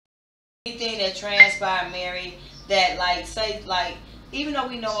Anything that transpired, Mary, that like say like even though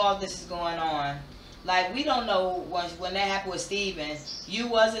we know all this is going on, like we don't know when that happened with Steven. You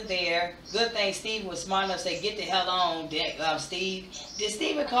wasn't there. Good thing Steven was smart enough to say, "Get the hell on, Steve." Did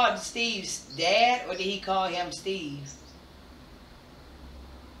Steven call Steve's dad, or did he call him Steve?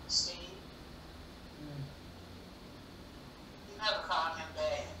 Steve. He never called him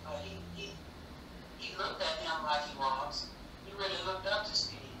dad, but he looked at him like he was. He really looked up to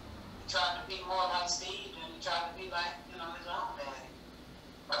Steve. He tried to be more like Steve than he tried to be like, his own daddy.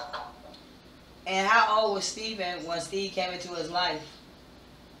 And how old was Steven when Steve came into his life?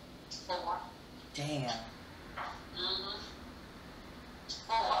 4. Damn. Mm-hmm.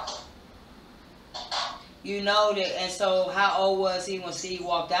 4. You know that, and so how old was he when Steve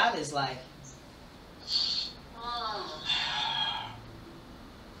walked out his life? 19,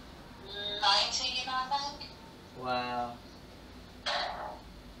 I think. Wow.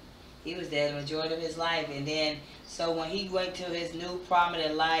 He was there the majority of his life, and then so when he went to his new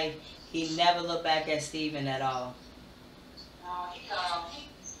prominent life, he never looked back at Steven at all. No, he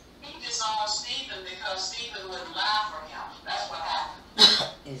disowned Steven because Steven wouldn't lie for him. That's what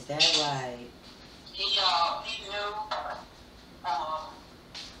happened. Is that right? He knew.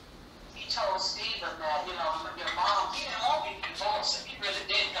 He told Steven that your mom. He didn't want me to divorce him. He really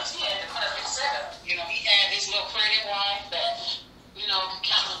didn't, because he had the perfect setup. He had this little pretty wife that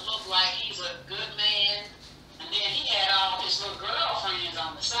kind of looked like he's a good man. And then he had all his little girlfriends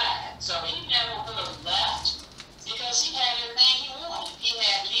on the side. So he never would have left because he had everything he wanted. He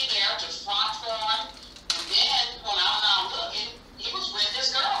had me there to front for him. And then when I'm not looking, he was with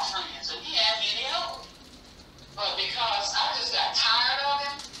his girlfriends. And he had many of them. But because I just got tired of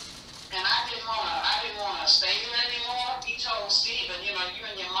him and I didn't wanna stay there anymore, he told Steven, you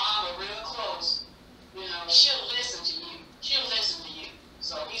and your mom are real close. She'll listen to you. She'll listen to you.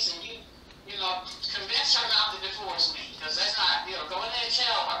 So he said, convince her not to divorce me, because that's not, go in there and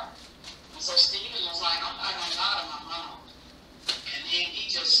tell her. And so Stephen was like, I'm not going to lie to my mom. And then he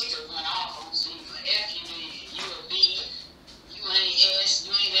just went off on Stephen. F you mean, you a B, you ain't S,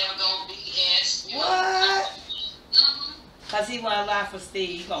 you ain't ever going to be S. What? Mm-hmm. Because he wasn't lie for Steve.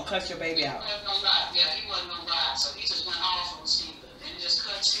 He going to cut your baby out. He wasn't going to lie. Yeah, he wasn't going to lie. So he just went off on Stephen. And just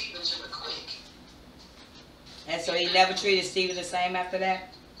cut Stephen to the quick. And so he never treated Steven the same after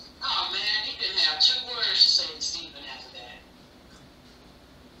that? Oh, man, he didn't have 2 words to say to Steven after that.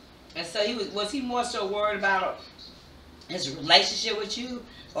 And so was he more so worried about his relationship with you,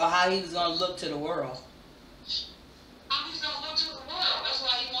 or how he was going to look to the world? How he's going to look to the world. That's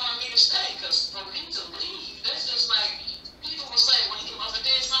why he wanted me to stay, because for me to leave, that's just like people will say when he must have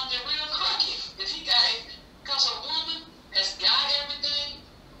did something real crooked. If he got it, because a woman has got everything,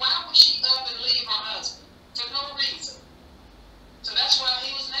 why would she up and leave her husband? For no reason. So that's why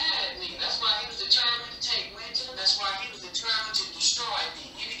he was mad at me. That's why he was determined to take Wynton. That's why he was determined to destroy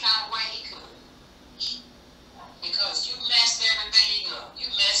me any kind of way he could. Because you messed everything up. You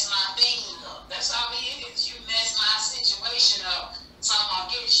messed my thing up. That's how he is. You messed my situation up, so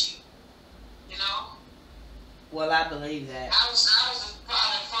I'm gonna get you. Well, I believe that. I was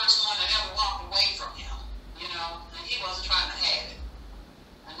probably the first one that ever walked away from him. And he wasn't trying to have it.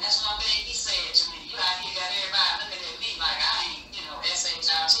 And that's one thing he said to me. You out here got everybody looking at me like I ain't,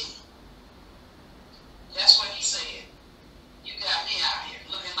 SHIT. That's what he said. You got me out here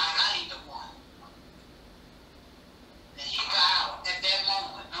looking like I ain't the one. And he got out at that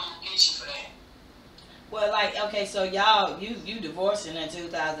moment. I'm gonna get you for that. Well, like, okay, so y'all, you divorcing in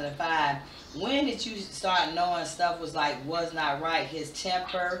 2005. When did you start knowing stuff was not right? His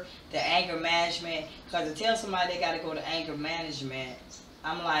temper, the anger management. Because to tell somebody they got to go to anger management,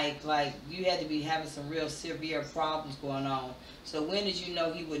 I'm like you had to be having some real severe problems going on. So when did you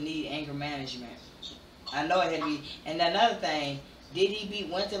know he would need anger management? I know it had to be. And another thing, did he beat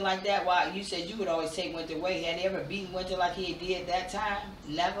Wynton like that? Why you said you would always take Wynton away. Had he ever beaten Wynton like he did that time?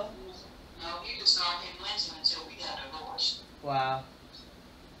 Never. No, he didn't start hitting Wynton until we got divorced. Wow.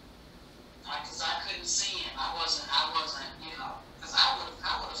 Because I couldn't see him. I wasn't, because I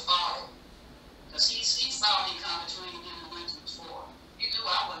would have fought him. Because he saw me come between him and Wynton before. He knew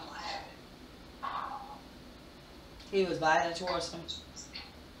I wasn't going to have it. He was violent towards him?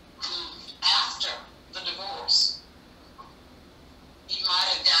 After the divorce. He might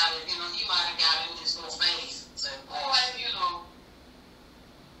have got it, he might have got it in his little face. Said, boy, I'm like, no,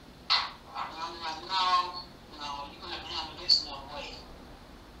 you're going to have to handle this another way.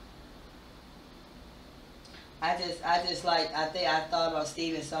 I thought about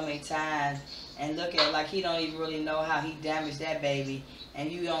Steven so many times and look at he don't even really know how he damaged that baby.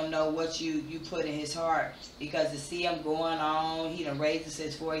 and you don't know what you put in his heart, because to see him going on, he done raised him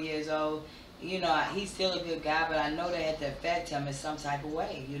since 4 years old. You know, he's still a good guy, but I know that had to affect him in some type of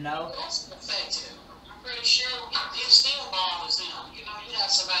way, you know? That's affected him. I'm pretty sure it still bothers him. You know, you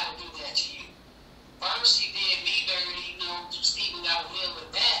have somebody do that to you. First, he did me dirty, you know, Stephen got to live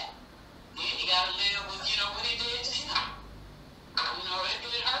with that. Then he got to live with, you know, what he did to him. You know, it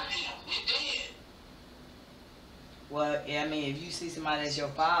did hurt him. It did. Well, yeah, I mean, if you see somebody that's your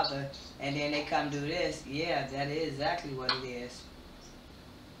father, and then they come do this, yeah, that is exactly what it is.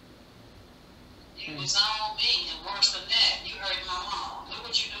 You disown me, and worse than that, you hurt my mom. Look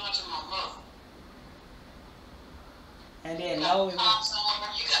what you're doing to my mother. And then you got the cops on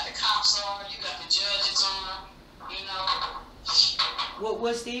her, you got the cops on her, you got the judges on her, you know.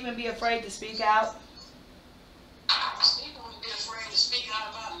 Would Stephen be afraid to speak out? Stephen wouldn't be afraid to speak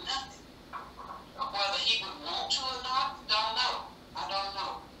out about nothing. Whether he would want to or not, don't know. I don't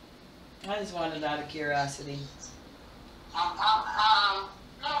know. I just wanted out of curiosity.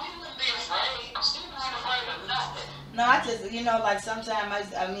 No, he wouldn't be afraid. Stephen ain't afraid of nothing. No, I just, you know, like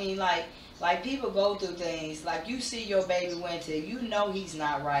sometimes, I mean, like people go through things. Like you see your baby Wynton, you know he's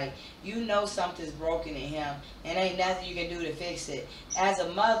not right. You know something's broken in him, and ain't nothing you can do to fix it. As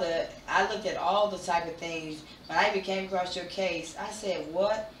a mother, I looked at all the type of things. When I came across your case, I said,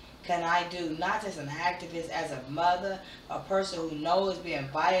 what can I do? Not just an activist, as a mother, a person who knows being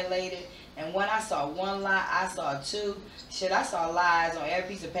violated. And when I saw one lie, I saw two. Shit, I saw lies on every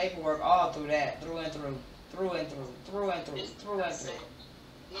piece of paperwork, all through that, through and through, through and through, through and through, through and through.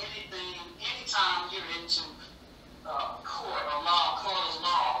 Anytime you're into court or law, court of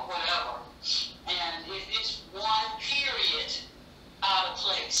law, whatever, and if it's one period out of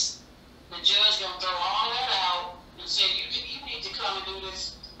place, the judge gonna throw all that out and say you need to come and do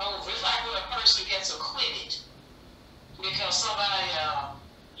this over. It's like when a person gets acquitted because somebody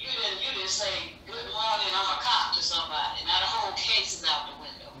you didn't say good morning, I'm a cop to somebody. Now the whole case is out the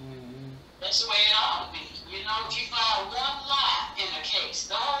window. Mm-hmm. That's the way it ought to be. You know, if you find one lie in a case,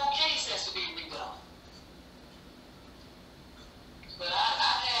 the whole case has to be redone. But I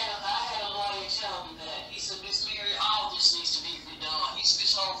had a lawyer tell me that. He said, Miss Mary, all this needs to be redone. He said,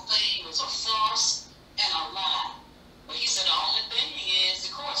 this whole thing was a farce and a lie. But he said, the only thing is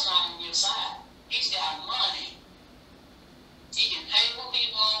the court's not on your side. He's got money. He can pay what he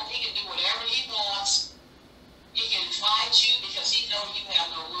wants. He can do whatever he wants. He can fight you because he knows you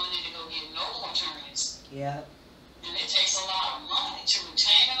have no money to go get no more attorneys. Yeah.